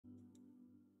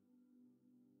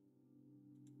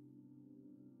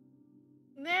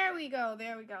we go.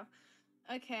 There we go.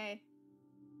 Okay.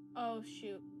 Oh,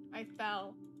 shoot. I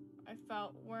fell.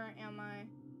 Where am I?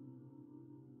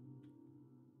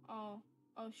 Oh.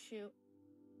 Oh, shoot.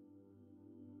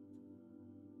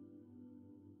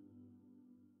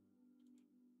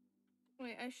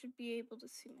 Wait, I should be able to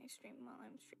see my stream while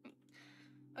I'm streaming.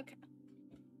 Okay.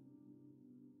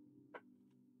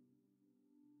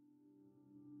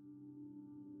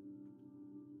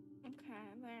 Okay,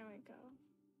 there we go.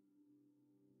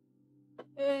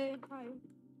 Hey, hi.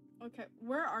 Okay,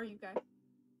 where are you guys?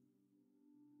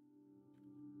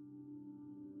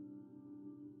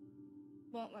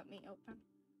 Won't let me open.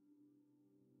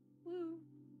 Woo.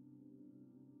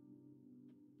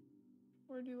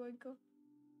 Where do I go?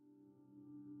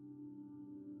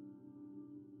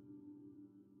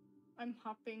 I'm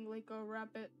hopping like a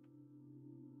rabbit.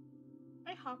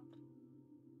 I hopped.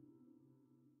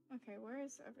 Okay, where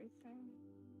is everything?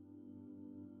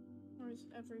 Where's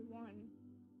everyone?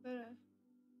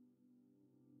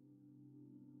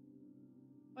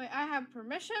 Wait, I have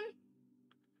permission?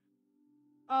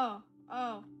 Oh.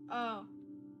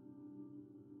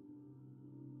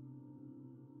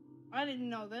 I didn't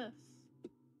know this.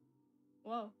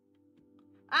 Whoa.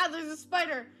 Ah, there's a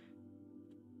spider!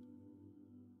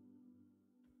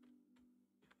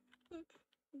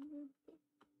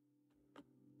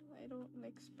 I don't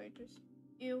like spiders.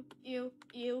 Ew.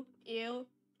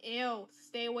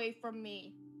 Stay away from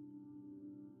me.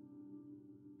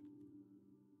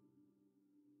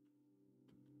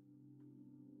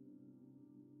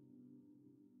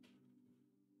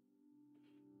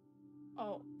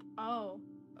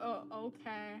 Oh,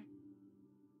 okay.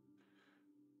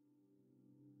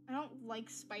 I don't like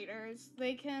spiders.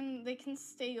 They can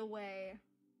stay away.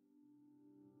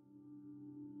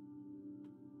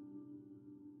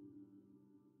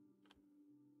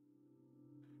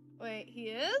 Wait, he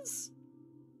is?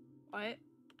 What?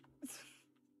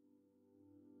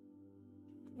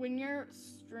 When your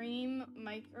stream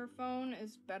microphone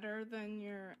is better than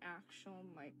your actual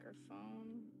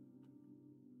microphone.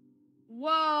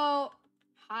 Whoa!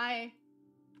 Hi.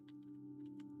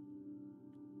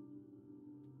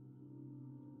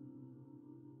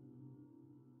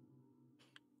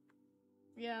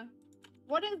 Yeah.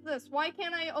 What is this? Why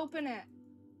can't I open it?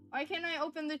 Why can't I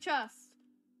open the chest?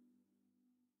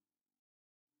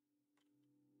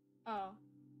 Oh.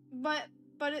 But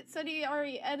it said he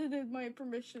already edited my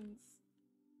permissions.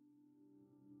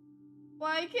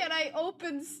 Why can't I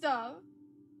open stuff?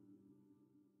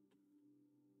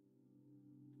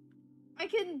 I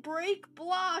can break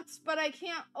blocks, but I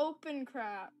can't open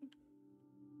crap.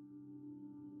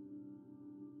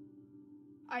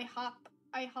 I hop.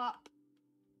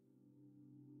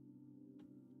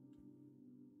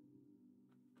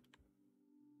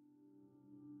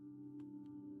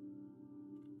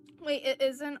 Wait, it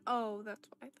isn't? Oh, that's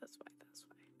why.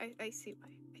 I see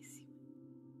why.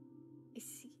 I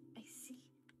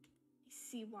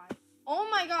see why. Oh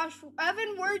my gosh,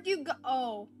 Evan, where'd you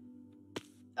go?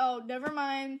 Oh, never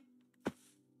mind.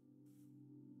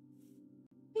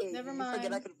 Hey, Never did mind. you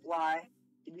forget I could fly?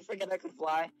 Did you forget I could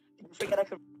fly? Did you forget I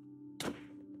could...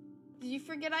 Did you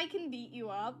forget I can beat you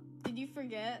up? Did you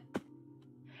forget?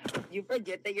 You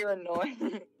forget that you're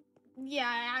annoying?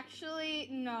 Yeah, actually,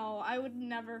 no. I would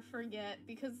never forget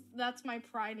because that's my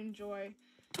pride and joy.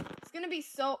 It's gonna be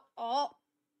so... Oh.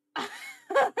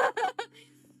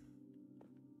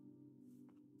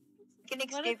 You can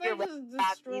What if escape your I just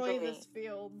destroy easily. this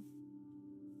field?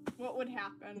 What would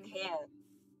happen? You can't.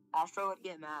 Astro would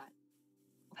get mad.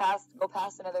 Go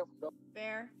past another...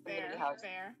 Fair. house.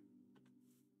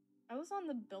 I was on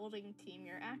the building team.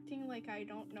 You're acting like I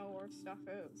don't know where stuff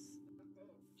is.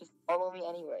 Just follow me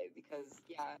anyway, because,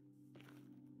 yeah.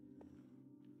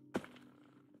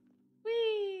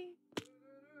 Whee!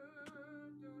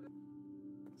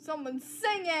 Someone's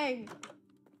singing!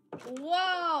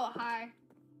 Whoa! Hi.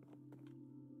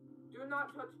 Do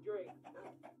not touch Drake.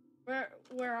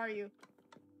 Where are you?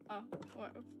 Oh,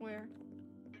 where?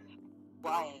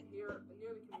 Why? Here,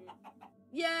 near the community.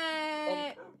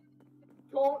 Yay!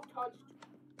 Don't touch.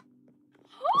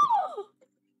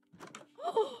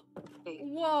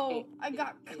 Whoa! I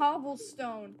got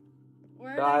cobblestone.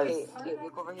 Where Guys. did I Okay,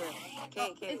 look over here.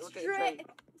 Okay, it's look at Drake.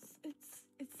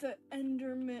 It's an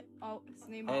Enderman. Oh, his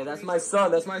name. Hey, is that's Drake. my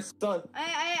son. That's my son.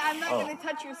 I'm not gonna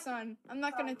touch your son. I'm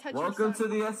not gonna touch your son. Welcome to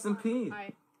the SMP.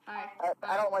 Hi.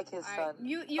 I don't like his son.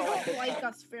 You don't like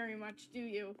us very much, do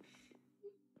you?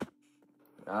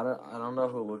 I don't know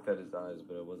who looked at his eyes,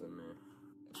 but it wasn't me.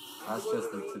 That's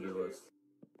just the to-do list.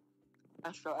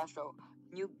 Astro.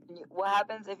 What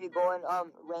happens if you go in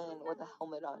rain with a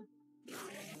helmet on?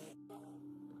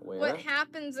 Where? What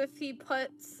happens if he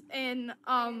puts in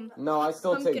No, I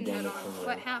still take pumpkin head damage on? from What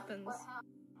that. Oh, happens?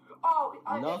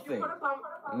 if you Nothing. put a pump.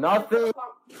 Nothing.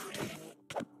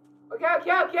 Okay, I'll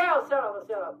shut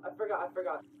up. I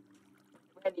forgot.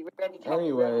 Randy,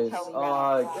 Anyways, tell me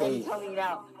now. Randy, Kate, tell me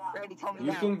now. Randy, tell me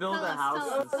you now. can build Tell a us, house.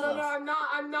 tell and us. No, stuff.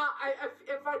 I'm not.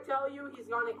 If I tell you, he's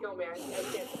gonna kill me. I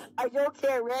can't. I don't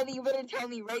care, Randy. You better tell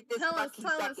me right this Tell us, fucking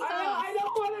tell us, second. tell I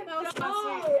don't want That was to my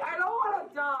die. sweet. I don't want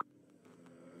to die.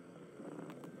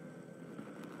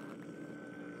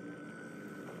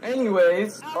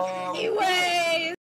 Anyways, Anyways.